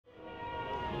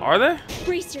Are they?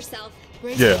 Brace yourself.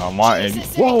 Yeah, on my end.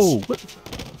 Whoa! What?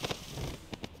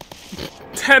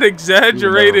 That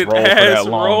exaggerated ass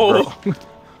roll.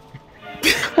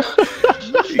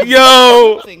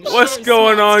 Yo, what's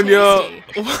going on, yo?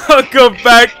 Welcome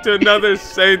back to another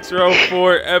Saints Row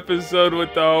 4 episode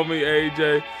with the homie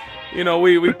AJ. You know,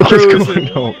 we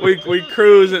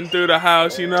cruising through the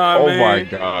house, you know what I mean? Oh my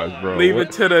god, bro. Leave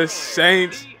it to the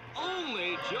Saints.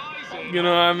 You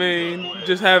know what I mean?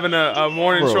 Just having a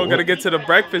morning show. Gotta get to the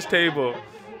breakfast table.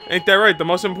 Ain't that right? The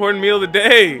most important meal of the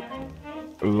day.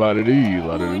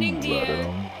 Morning,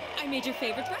 dear. I made your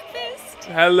favorite breakfast.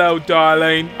 Hello,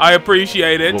 darling. I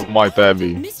appreciate it. What might that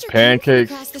be? Mr.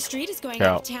 Pancakes? Across the street is going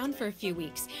out of town for a few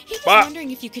weeks. He was wondering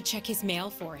if you could check his mail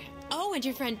for him. Oh, and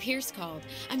your friend Pierce called.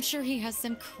 I'm sure he has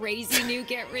some crazy new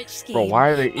get-rich scheme. Bro, why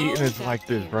are they eating this like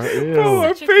this, bro? Ew. Bro,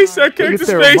 our face, our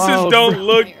characters' faces don't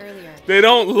look. They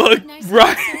don't look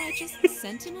right. So I just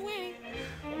sent him away.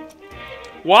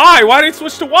 Why? Why did they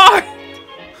switch to why?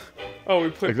 Oh, we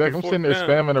put exactly. I'm sitting there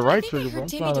spamming the right trigger, bro.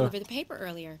 Timmy deliver the paper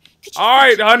earlier. All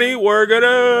right, honey, we're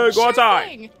gonna go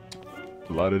outside.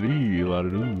 La-da-dee,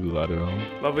 la-da-doo,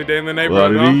 la-da-doo. Lovely day in the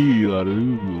neighborhood, huh? La-da-dee,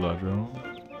 la-da-doo, la-da-doo.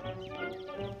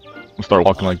 I'll start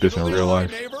walking like this in real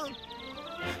life.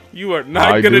 You are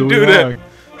not gonna do that.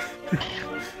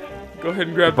 Go ahead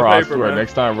and grab the I paper, swear, man.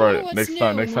 next time, bro. Next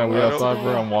time we outside,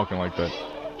 bro, I'm walking like that.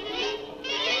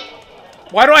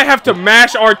 Why do I have to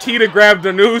mash RT to grab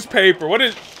the newspaper? What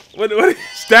is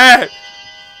that?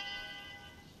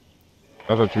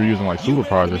 I thought you were using like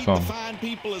superpowers or something.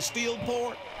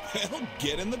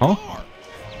 Huh?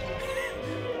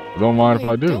 Don't mind if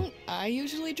I do. Don't I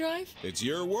usually drive? It's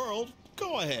your world.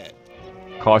 Go ahead.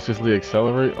 Cautiously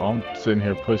accelerate. Oh, I'm sitting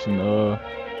here pushing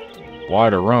Y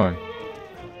to run.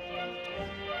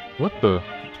 What the?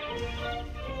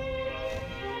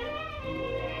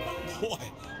 Boy,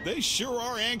 they sure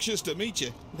are anxious to meet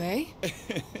you. They?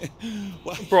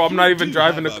 Well, Bro, I'm not even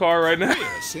driving the car right now.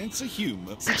 Sense of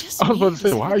humor. I was about to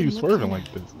say, why are you swerving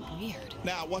like this? Weird.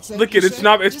 Now, what's that? Look, it's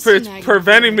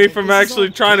preventing me from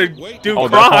actually trying to do Oh,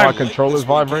 that's how my crime. controller's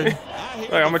vibrating?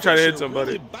 Like, I'm gonna try to hit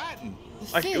somebody.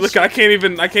 Fish. Look, I can't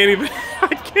do What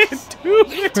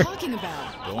are you it. talking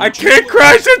about? I can't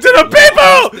crash into the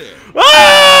people!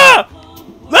 Ah!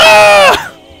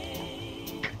 Ah!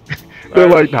 They're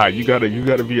like, nah, you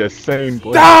gotta be a sane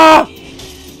boy. Ah! Oh,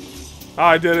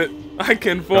 I did it. I can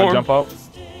Can I form. jump out?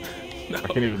 No. I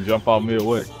can't even jump out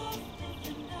midway.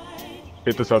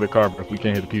 Hit this other car, but if we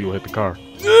can't hit the people, hit the car.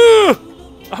 Ugh!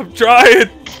 I'm trying,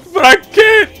 but I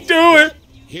can't do it.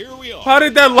 Here we are. How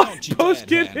did that light Don't you post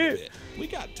get bad-hand hit? bit. We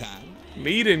got time.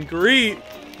 Meet and greet.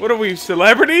 What are we,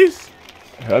 celebrities?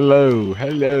 Hello.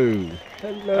 Hello,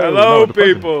 No, the president.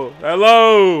 people.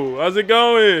 Hello. How's it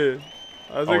going?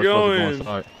 How's Oh, it we're supposed to go going?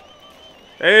 inside.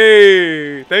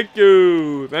 Hey, thank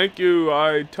you. Thank you.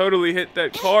 I totally hit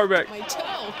that car back. My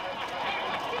toe.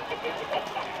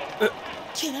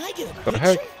 Can I get a What the picture?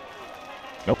 heck?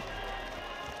 Nope.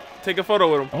 Take a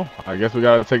photo with him. Oh, I guess we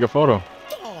gotta take a photo.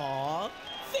 Aw,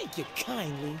 thank you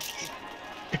kindly.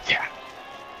 Yeah.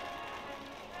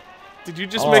 Did you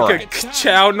just All make right. a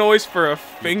chow noise for a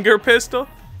finger pistol?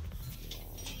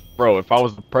 Bro, if I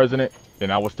was the president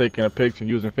and I was taking a picture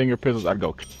using finger pistols, I'd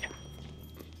go.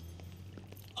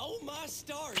 Oh my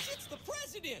stars, it's the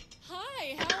president.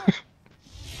 Hi, how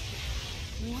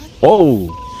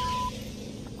Whoa!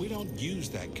 We don't use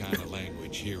that kind of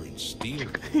language here in Steel.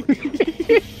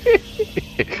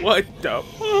 What the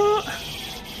fuck?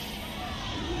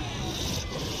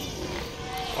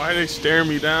 Why are they staring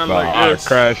me down Nah, like I'd this?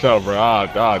 crash out, bro.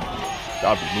 I'd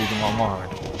be losing my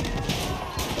mind.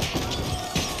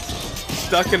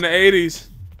 Stuck in the 80's.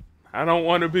 I don't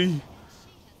want to be.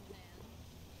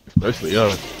 Especially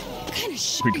us. What kind of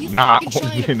shit We are you do not fucking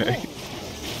want to be in the trying to 80s.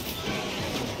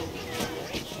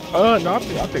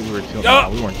 No, I think we were chilling. Oh. Nah,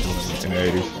 we weren't chilling in the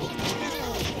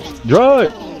 80s.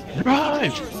 Drive!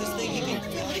 Drive!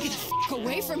 pull? Get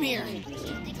away from here.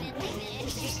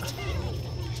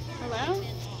 Hello?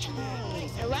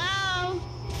 Hello?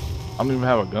 I don't even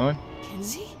have a gun.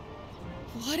 Kenzie?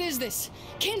 What is this?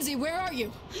 Kenzie, where are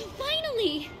you?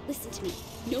 Finally! Listen to me.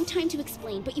 No time to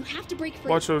explain, but you have to break free.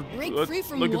 Watch her. Break Look, free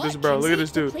from look at what, this, bro. Look at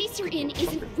this The dude. place you're in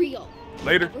isn't real.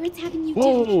 Later. Whatever it's having you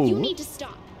Whoa. do, you need to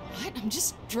stop. What? I'm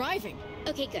just driving.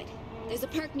 Okay, good. There's a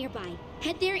park nearby.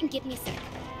 Head there and give me a sec.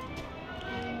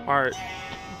 All right.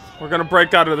 We're gonna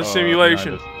break out of the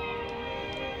simulation.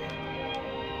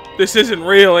 This isn't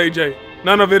real, AJ.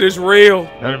 None of it is real.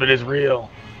 None of it is real.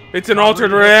 It's an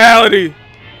alternate reality.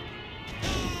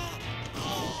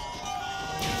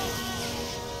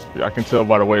 I can tell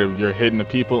by the way you're hitting the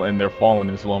people and they're falling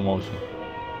in slow motion.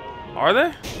 Are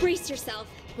they? Brace yourself.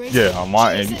 Yeah, on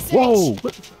my end. Whoa!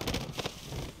 What?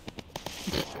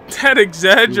 That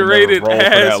exaggerated roll for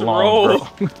ass that long, roll.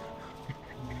 bro.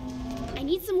 I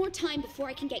need some more time before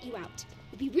I can get you out.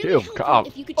 It'd be really Kill helpful cop.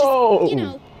 if you could just, you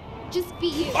know, just be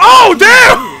you. Oh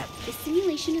damn! The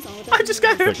simulation is all about I just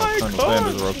got hit by a Colonel car.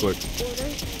 Sanders real quick. order,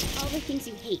 all the things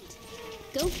you hate.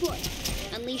 Go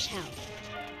forth, unleash hell.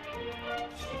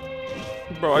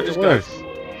 Bro, I just What?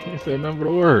 got. You said number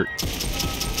the word.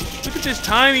 Look at this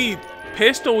tiny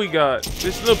pistol we got.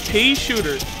 This little pea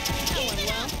shooter. That went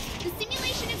well. The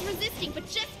simulation is resisting, but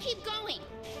just keep going.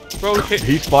 Bro, Did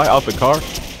he fly out the car?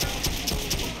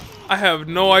 I have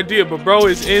no idea, but bro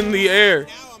is in the air.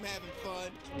 Now I'm having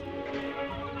fun.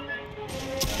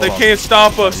 They on. can't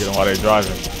stop us. Get them while they're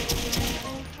driving.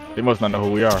 They must not know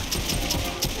who we are.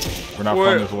 We're not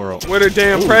from this world. We're the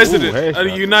damn Ooh, president hey, of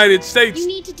the United States. You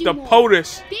need to do The more.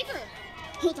 POTUS. Bigger.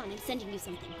 Hold on, I'm sending you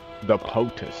something. The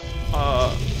POTUS.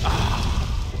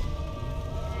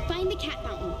 Find the cat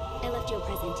fountain. I left you a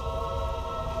present.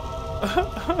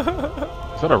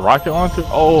 Is that a rocket launcher?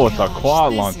 Oh, it's a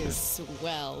quad This launcher. is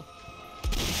swell.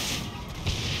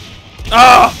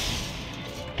 Ah!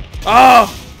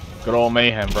 Ah! Good old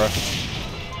mayhem, bro.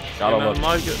 Gotta And I love it.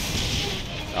 like it.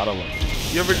 Gotta love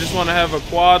it. You ever just want to have a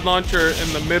quad launcher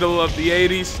in the middle of the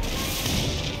 80s?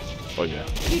 Oh yeah.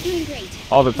 You're doing great.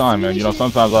 All the time, man. You know,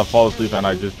 sometimes I fall asleep and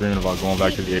I just dream about going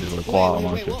back to the 80s with a quad Wait,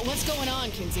 launcher. what's going on,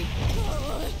 Kinsey?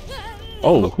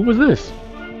 Oh, who was this?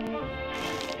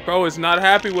 Bro is not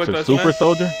happy with The us, super man.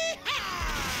 soldier?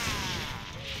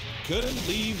 Couldn't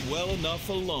leave well enough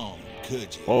alone,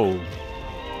 could you? Whoa. You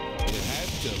had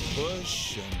to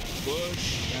push and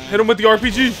push and Hit him with the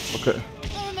RPG. Okay.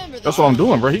 I remember That's what I'm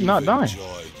doing, bro. He's not dying.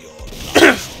 enjoyed your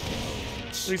life.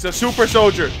 He's a super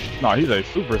soldier. No, he's a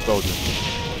super soldier.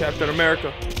 Captain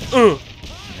America.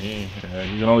 He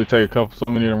can only take a couple,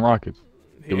 so many of them rockets.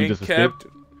 He Did we ain't just escape?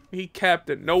 He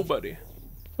captain nobody.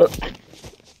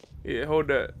 Yeah, hold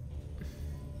that.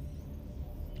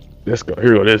 Let's go.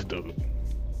 Here go this dude.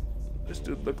 This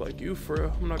dude look like you for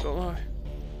real. I'm not gonna lie.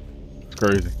 It's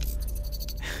crazy.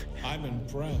 I'm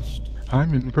impressed.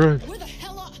 I'm impressed. Where the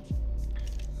hell are...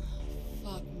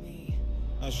 Fuck me.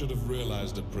 I should have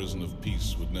realized a prison of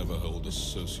peace would never hold a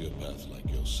sociopath like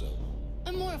yourself.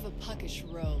 I'm more of a puckish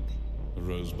rogue.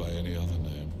 Arose by any other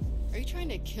name. Are you trying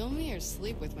to kill me or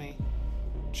sleep with me?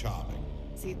 Charming.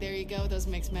 See, there you go, those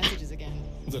mixed messages again.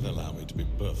 Then allow me to be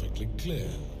perfectly clear.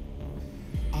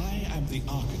 I am the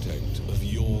architect of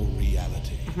your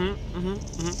reality.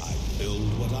 I build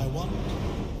what I want.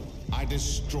 I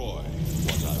destroy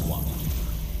what I want.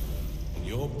 And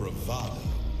your bravado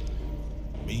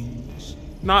means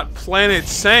Not Planet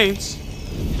Saints.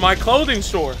 My clothing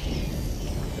store.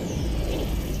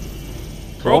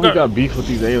 Bro, we got beef with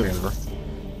these aliens, bro.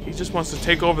 He just wants to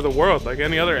take over the world like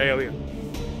any other alien.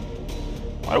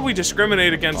 Why do we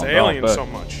discriminate against Oh, no, aliens but- so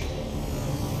much?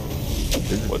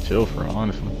 This is what chill for,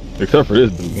 honestly. Except for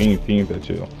this dude, he ain't that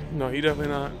chill. No, he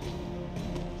definitely not.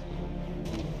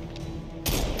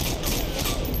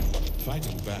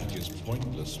 fighting back is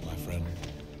pointless, my friend.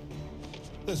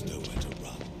 There's nowhere to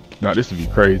run. Nah, this would be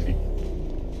crazy.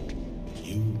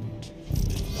 You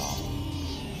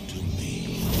belong to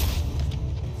me.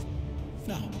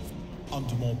 Now, on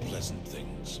to more pleasant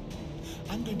things.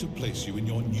 I'm going to place you in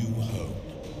your new home.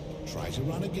 Try to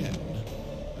run again,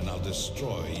 and I'll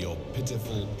destroy your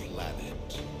pitiful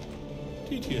planet.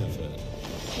 TTFN.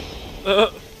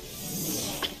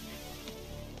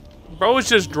 Bro is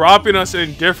just dropping us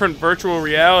in different virtual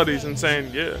realities and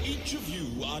saying, yeah. Each of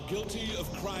you are guilty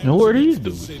of crimes Who are these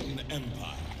against the dudes? Sin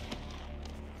Empire.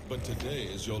 But today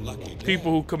is your lucky day.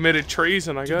 People who committed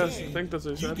treason, I guess. I Today, think that's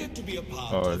what he you said. get to be a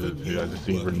part Oh, of a I just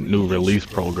seen a new release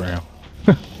program.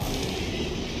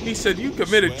 He said you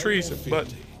committed treason,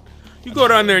 but you go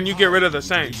down there and you get rid of the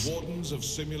Saints. Wardens of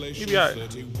Simulation You got it.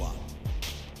 31.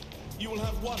 You will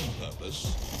have one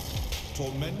purpose.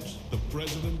 Torment the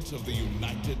President of the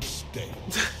United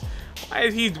States.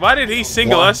 Why did he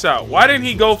single us out? Why didn't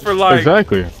he go for like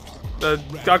Exactly.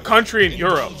 a country in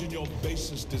Europe? Indulge in your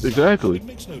basest desires. Exactly. It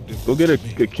makes no difference Go get a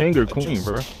to me. king or queen, Just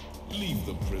bro. Leave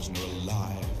the prisoner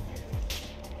alive.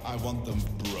 I want them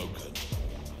broken.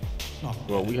 Not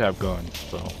Well, we have guns,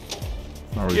 so.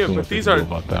 Not really Yeah, too but much these to do are.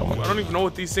 about that I one. don't even know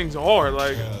what these things are.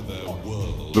 Like their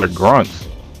world. They're grunts.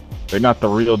 They're not the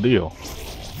real deal.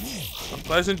 a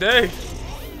pleasant day.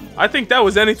 I think that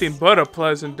was anything but a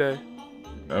pleasant day.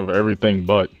 Of everything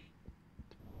but.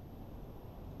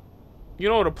 You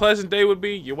know what a pleasant day would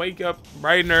be? You wake up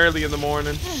bright and early in the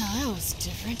morning, Oh, that was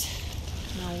different.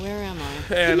 Now, where am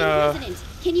I? and President,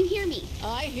 can you hear me?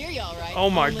 I hear you all right. Oh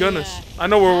my Only, goodness. I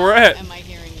know where we're at. Am I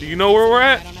hearing Do you know where we're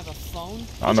at? I don't have a phone?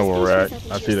 I know where we're at.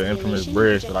 I see the infamous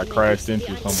bridge that I crashed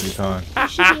into so many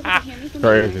times.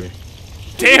 Crazy.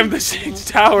 Damn, the Saints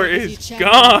Tower is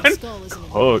gone.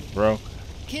 Hooked, bro.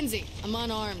 Kinsey, I'm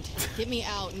unarmed. Get me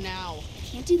out now.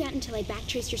 Can't do that until I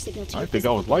backtrace your signal to I your think I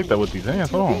was physical like that with body. these hands.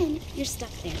 Until Hold on. then, you're stuck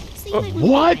there. So you might wanna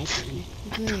What? get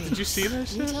that done. Great. Did you see that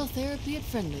shit? Retail therapy at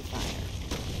Friendly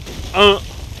Fire.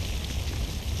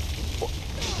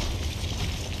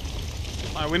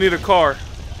 Alright, we need a car.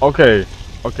 Okay.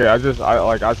 Okay,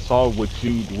 I saw what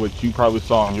you probably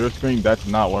saw on your screen. That's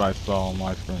not what I saw on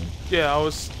my screen. Yeah, I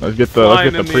was. Let's get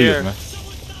flying the in the Prius, air. man.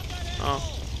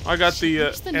 Oh, I got the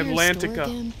Where's the nearest store Atlantica.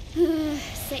 again?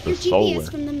 Set your The solar. GPS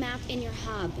from the map in your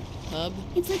hub. Hub?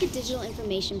 It's like a digital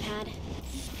information pad.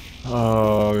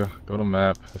 Oh, go to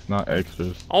map. It's not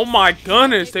extras. Oh my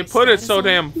goodness, they put it so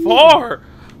damn far.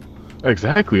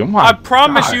 Exactly. Oh my I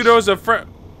promise you gosh. there was a friend.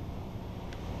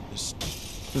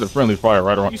 There's a friendly fire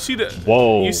right around. You see the?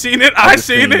 Whoa. You seen it? I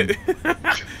seen it.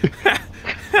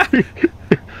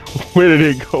 Where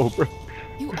did it go, bro?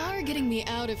 You are getting me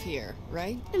out of here,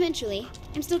 right? Eventually.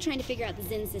 I'm still trying to figure out the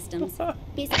Zin systems.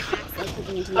 Basic hacks like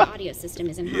hooking into the audio system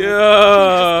isn't hard.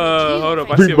 Yeah. Hold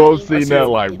up. I see We it. both I seen see that it.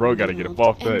 like, bro, gotta get up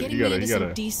off And that. getting You me gotta, into you some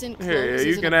gotta. decent Here, clothes yeah,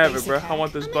 you isn't can a have it, basic bro. hack. I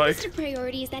want this On my list bike. of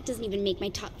priorities, that doesn't even make my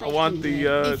top 5. I want the If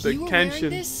you were wearing Kenshin.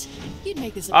 this, you'd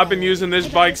make this a I've been Oh, priority. using this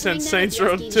If I bike was since wearing that, Saints I'd be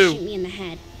Row asking you to 2. shoot me in the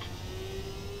head.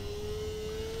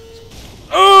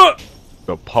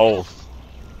 The pulse.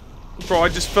 Bro, I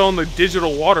just fell in the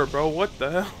digital water, bro. What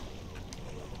the hell?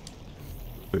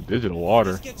 The digital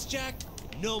water.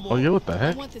 Oh yeah, what the I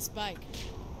heck? want this bike.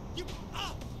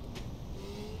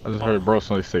 I just heard bro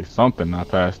say something. I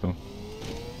passed him.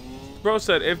 Bro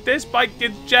said, if this bike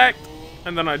gets jacked,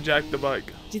 and then I jacked the bike.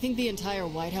 Do you think the entire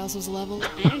White House was leveled?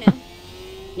 I don't know.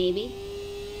 Maybe.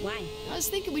 Why? I was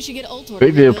thinking we should get Ultor. They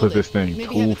to did rebuild put it. this thing Maybe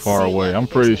have too it far seal away. up I'm if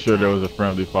pretty there's sure no there time. was a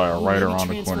friendly fire Or right maybe around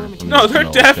the corner transform from into No, this, there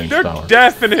you know, Saints there Tower.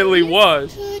 definitely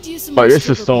was. Could use some Like, more it's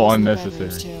just stripper so poles in the unnecessary.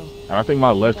 bedrooms, too. And I think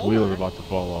my left wheel is about to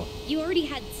fall off. You already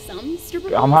had some stripper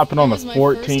I'm poles? hopping on That the was my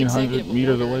first 1,400 executive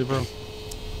meters order. away, bro.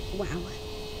 Wow.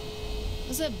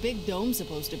 What's that big dome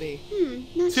supposed to be?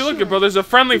 Not See, sure. look at bro. There's a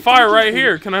friendly fire right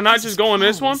here. Can I not just go in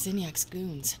this one? Zinyak's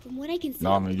goons. From what I can see,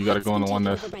 No, I mean, you gotta go in the one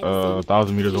that's Planet's been taken over by the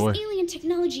 1,000 meters There's away. alien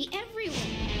technology everywhere.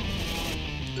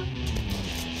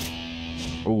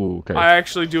 Ooh, okay. I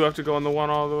actually do have to go in the one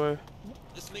all the way.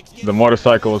 The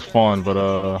motorcycle was fun, but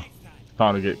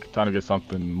time to get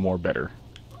something more better.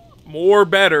 More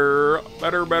better.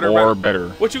 Better. More better.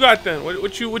 What you got then?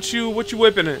 What you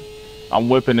whipping in? I'm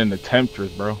whipping in the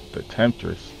Temptress, bro. The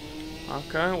Temptress.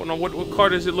 Okay. Well, no, what car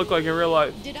does it look like in real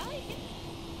life? Did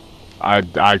I?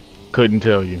 I couldn't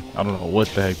tell you. I don't know what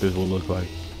the heck this will look like,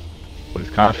 but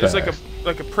it's kind of It's fast.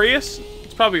 like a Prius.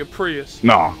 It's probably a Prius.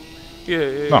 No,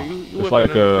 Yeah. no. You It's whipping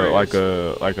like in a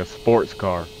Prius. like a sports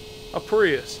car. A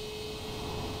Prius.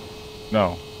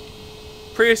 No.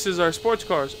 Priuses are sports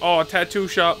cars. Oh, a tattoo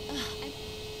shop.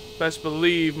 Best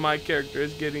believe my character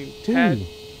is getting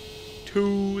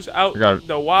tattoos out I got-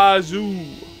 the wazoo.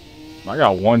 I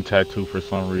got one tattoo for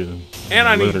some reason. And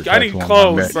I Glitter need tattoo on my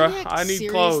clothes, neck. bro. Zinyak I need seriously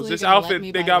clothes. This gonna let outfit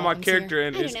me they buy got my weapons character here?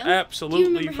 in I don't is know. Do you absolutely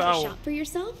remember how to foul. shop for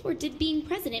yourself, or did being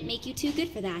president make you too good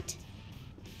for that?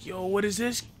 Yo, what is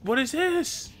this? What is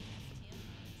this?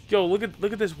 Yo, look at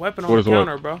this weapon What on is the what?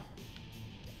 counter, bro.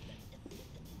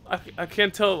 I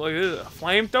can't tell. Like, is it a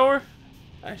flamethrower?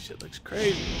 That shit looks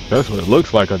crazy. That's what it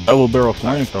looks like, a double barrel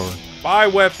flamethrower. Buy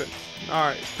weapon. All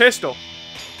right, pistol.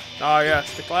 Oh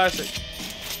yes, the classic.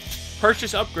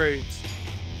 Purchase upgrades.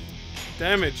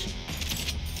 Damage.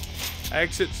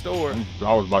 Exit store.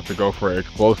 I was about to go for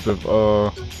explosive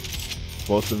ammo.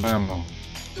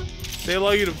 They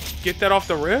allow you to get that off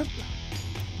the rip?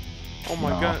 Oh my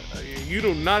No. god. You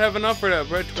do not have enough for that,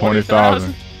 bro.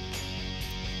 20,000.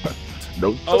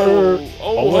 Nope. Oh, wait.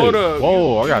 hold up.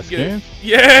 Whoa, I got You get- skins?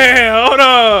 Yeah, hold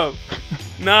up.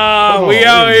 Nah, Hold we on,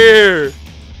 out wait a here.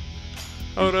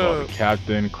 Hold You saw up. the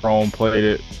Captain, chrome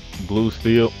plated, blue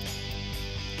steel.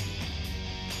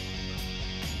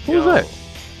 Who's Yo, that?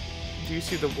 Do you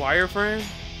see the wireframe?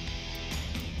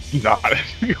 Nah.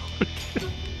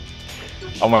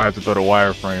 I'm gonna have to throw the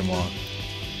wireframe on.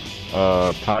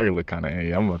 Tiger look kind of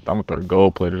hey. I'm gonna throw the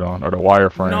gold plated on or the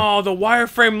wireframe. No, the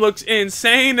wireframe looks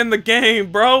insane in the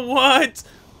game, bro. What?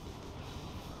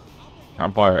 I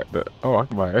buy the I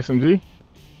can buy SMG.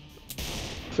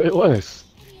 Say less.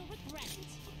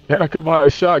 Yeah, I could buy a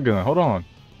shotgun. Hold on.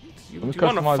 You, Let me you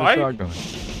want to customize the fight? shotgun.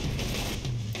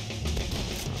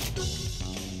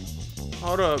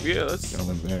 Hold up, yeah. Let's.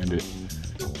 Gentleman bandit.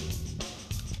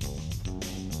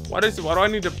 Why do I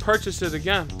need to purchase it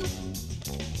again?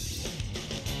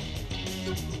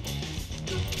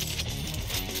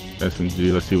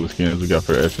 SMG. Let's see what skins we got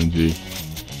for SMG.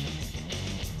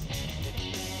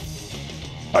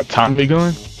 A Tommy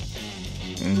gun?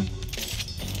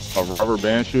 A rubber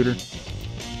band shooter?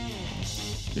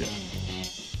 Yeah.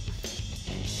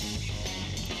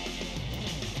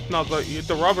 No,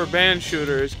 the rubber band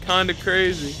shooter is kind of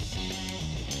crazy.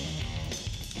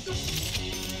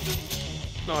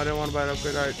 No, I didn't want to buy an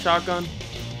upgrade. Alright, shotgun.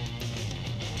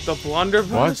 The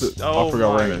blunderbuss? Oh, I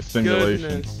forgot my we're in a simulation.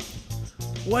 goodness.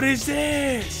 What is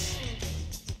this?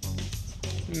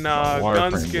 Nah,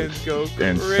 gun skins go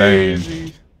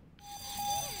crazy.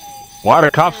 Why are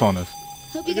the cops on us?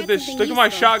 Hope Look you at got this. something Look at my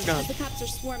useful, shotgun. 'cause the cops are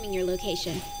swarming your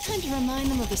location. Time to remind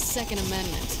them of the Second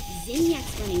Amendment.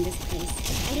 Zinniac's running this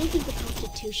place. I don't think the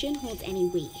Constitution holds any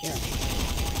weight here.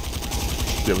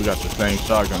 Yeah, we got the same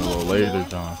shotgun, a little laser,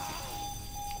 John.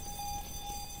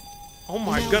 Oh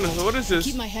my Now, goodness, what is this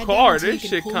keep my head car? down until This you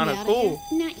shit can pull kind me of outta here. cool.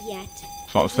 Not yet.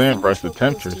 That's what I'm saying, bro. It's the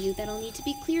temptress. That'll need to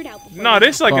be cleared out before No, you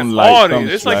this like an Some light, Audi. some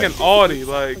This like an slack. Audi.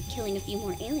 Like, We're killing a few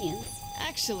more aliens.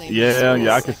 Actually, Yeah, Mr.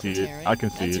 yeah, I can see it. Secretary, I can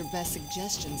see that's it. your best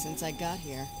suggestion since I got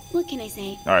here. What can I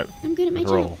say? Alright, I'm good at my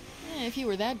let's job. roll. If you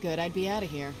were that good, I'd be out of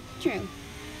here. True.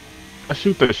 I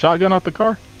shoot the shotgun out the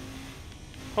car?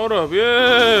 hold up,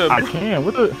 yeah. I can.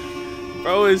 What the?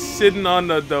 Bro is sitting on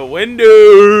the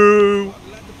window.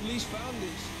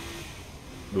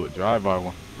 Do a drive-by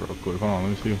one real quick. Hold on, let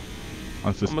me see. slow-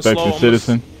 Unsuspecting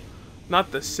citizen.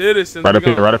 Not the citizens. Right up we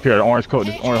here, gonna- right up here. The orange coat.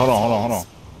 This orange. Hold on.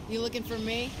 You looking for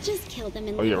me? Just kill them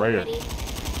and Oh, yeah, leave right here. already.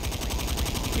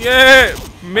 Yeah,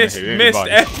 missed hit missed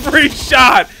anybody. every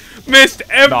shot. Missed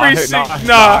every I hit- single. I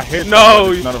Nah, hit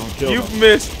no, them, but none of them killed you them.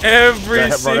 missed every Bro,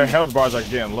 their single. health bars are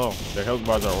getting low. Their health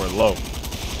bars are low.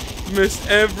 Missed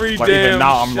every Like damn even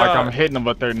now, shot. I'm hitting them,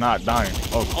 but they're not dying.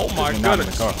 Oh my they're not in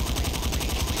the goodness. car.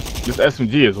 This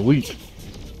SMG is weak.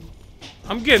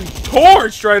 I'm getting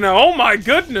torched right now. Oh my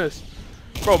goodness,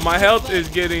 bro, my health is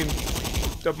getting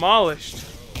demolished.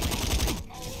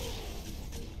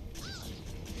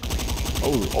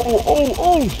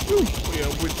 Oh, shoot. Yeah,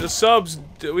 with the subs,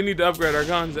 we need to upgrade our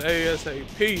guns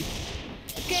ASAP.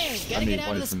 Okay, I gotta need get out of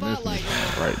money the from this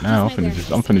spotlight. right now. I'm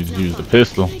finna just use the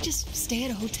pistol. Can I just stay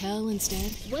at a hotel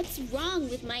instead? What's wrong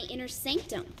with my inner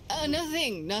sanctum?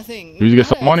 Nothing. Did you get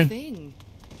some Not a money? thing.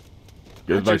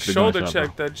 Get I back just to the gun shoulder shop, bro.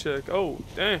 checked that chick. Oh,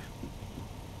 damn.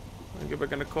 I get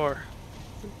back in the car.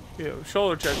 Yeah,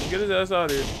 shoulder check him. Get his ass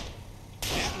out of here.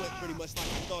 That went pretty much like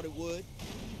I thought it would.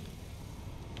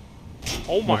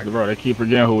 Oh my. Bro, they keep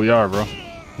forgetting who we are, bro.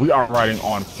 We are riding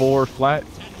on 4 flat.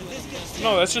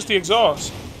 No, that's just the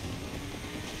exhaust.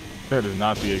 That is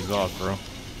not the exhaust, bro.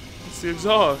 It's the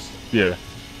exhaust. Yeah,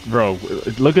 bro.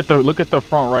 Look at the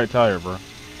front right tire, bro.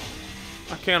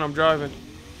 I can't. I'm driving.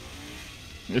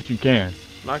 If you can.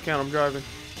 I can't. I'm driving.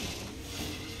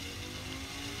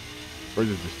 Or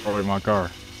just destroy my car.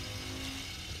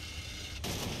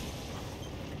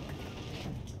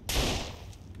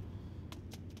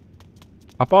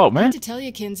 Hop out, I man. hate to tell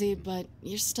you, Kinsey, but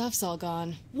your stuff's all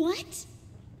gone. What?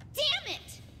 Damn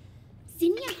it!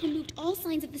 Zinniac removed all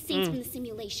signs of the Saints from the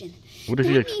simulation. What did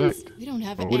he That means- expect? We don't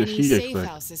have Or what did any she safe expect?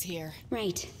 houses here.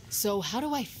 Right. So how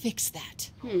do I fix that?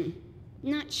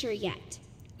 Not sure yet.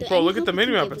 Though Bro, any look at the help we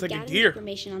can minimap. give It's with like a gathering gear.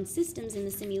 Information on systems in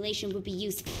the simulation would be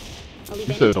useful. I'll leave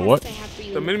You any said the tasks what? I have for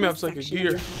you The in minimap's quest like a section of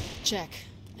gear. your hub. Check.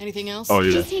 Anything else? Oh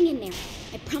yeah. Just hang in there.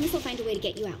 I promise I'll find a way to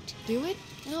get you out. Do it,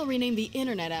 and I'll rename the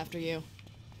internet after you.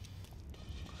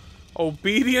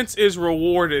 Obedience is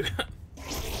rewarded.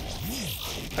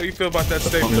 How do you feel about that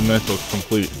statement? Fundamentals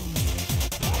complete.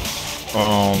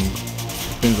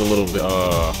 Seems a little bit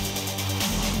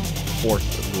forced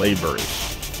laborish.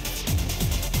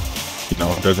 You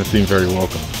know, it doesn't seem very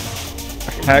welcome.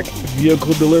 Hack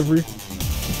vehicle delivery.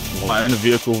 Line the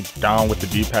vehicle down with the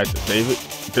D-pad to save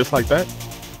it, just like that.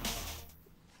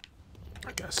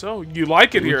 I guess so. You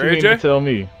like it here, What you mean to AJ? tell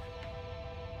me.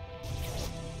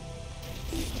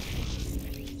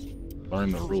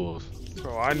 Learn the rules.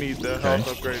 Bro, I need the health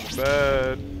upgrade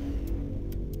bad.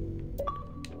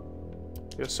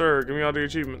 Yes, sir. Give me all the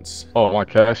achievements. Oh, my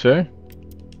cache? Oh,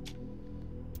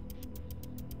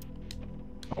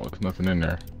 there's nothing in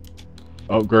there.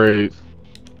 Upgrades.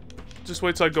 Just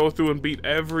wait till I go through and beat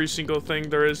every single thing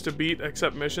there is to beat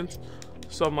except missions.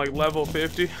 So I'm like level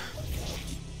 50.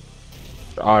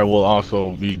 I will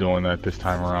also be doing that this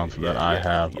time around so that I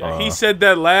have. He said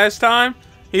that last time.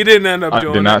 He didn't end up I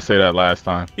doing did not it. say that last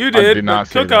time. You I did. did not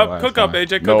say Cook that up, last cook up, time. AJ.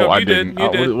 Cook No, up. I You didn't.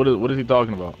 did. You did. What is he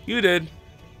talking about? You did.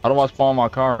 How do I spawn my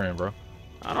car in, bro?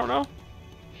 I don't know.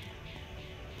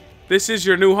 This is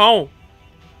your new home.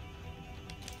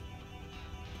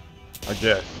 I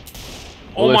guess.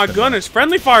 Oh Well, my listen, goodness.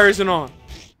 Friendly fire isn't on.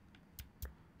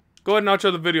 Go ahead and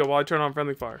outro the video while I turn on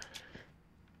friendly fire.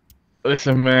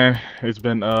 Listen, man, it's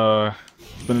been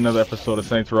another episode of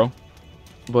Saints Row,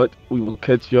 but we will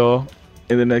catch y'all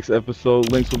in the next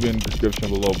episode. Links will be in the description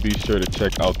below. Be sure to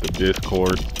check out the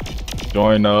Discord.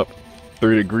 Join up.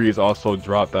 3 Degrees also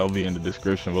dropped. That will be in the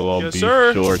description below. Yes, be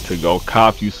sir. sure to go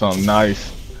cop you something nice.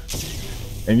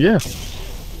 And yeah,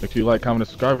 if you like, comment, and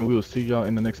subscribe, and we will see y'all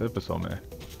in the next episode, man.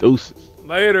 Deuces.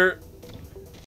 Later.